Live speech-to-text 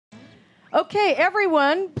Okay,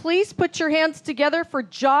 everyone, please put your hands together for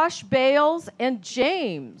Josh, Bales, and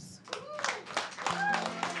James.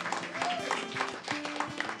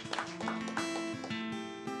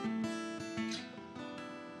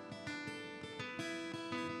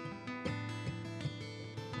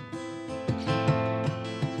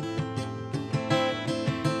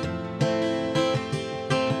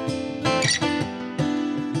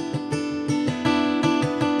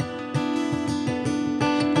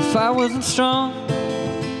 If I wasn't strong,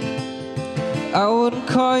 I wouldn't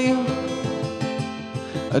call you.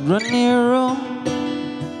 I'd run to your room,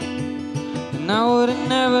 and I wouldn't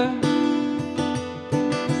never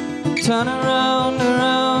turn around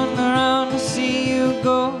to see you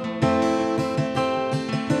go,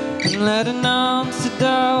 and let an ounce of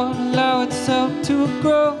doubt allow itself to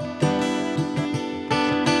grow.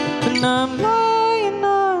 But now I'm lying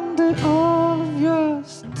under all of your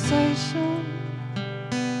sensations,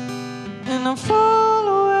 and I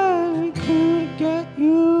follow every clue to get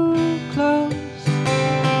you close.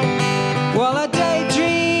 While I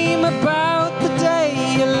daydream about the day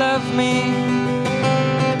you love me,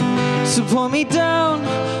 so pull me down,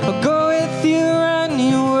 I'll go with you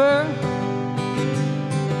anywhere.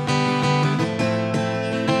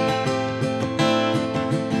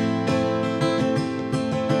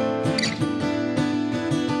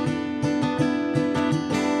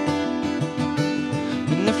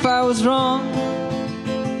 And if I was wrong,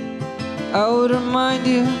 I would remind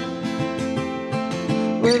you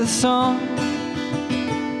with a song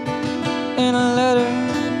and a letter,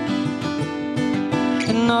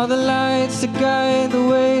 and all the lights that guide the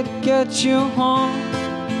way to get you home.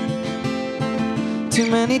 Too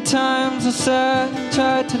many times I said,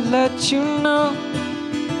 tried to let you know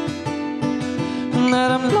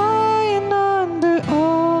that I'm lying under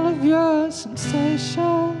all of your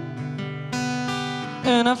sensations,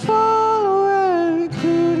 and I follow every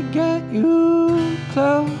clue to get you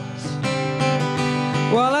close.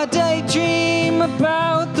 While I daydream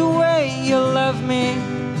about the way you love me,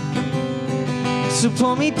 so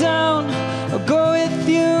pull me down, I'll go with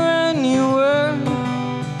you anywhere.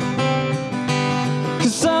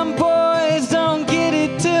 'Cause some boys don't get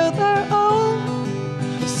it till they're old.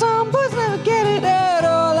 Some boys never get it at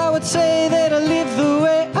all. I would say that I live the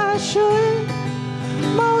way I should.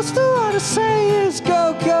 Most of what I say is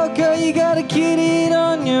go, go, go. You gotta get it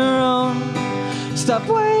on your own. Stop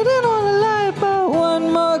waiting on a lie about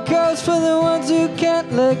one more ghost for the ones who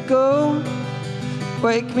can't let go.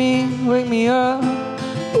 Wake me up.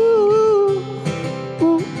 Ooh,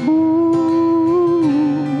 ooh, ooh,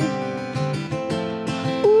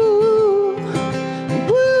 ooh, ooh,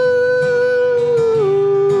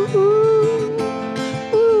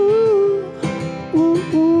 ooh, ooh,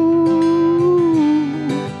 ooh.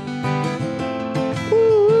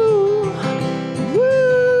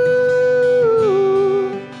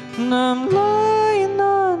 And I'm lying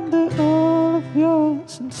under all of your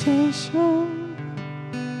sensations,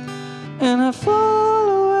 and I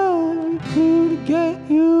follow every clue to get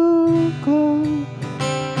you close.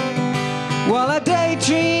 While I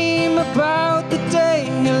daydream about the day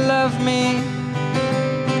you love me,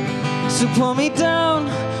 so pull me down,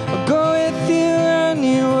 I'll go with you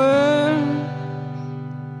anywhere.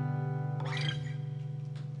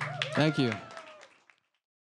 Thank you.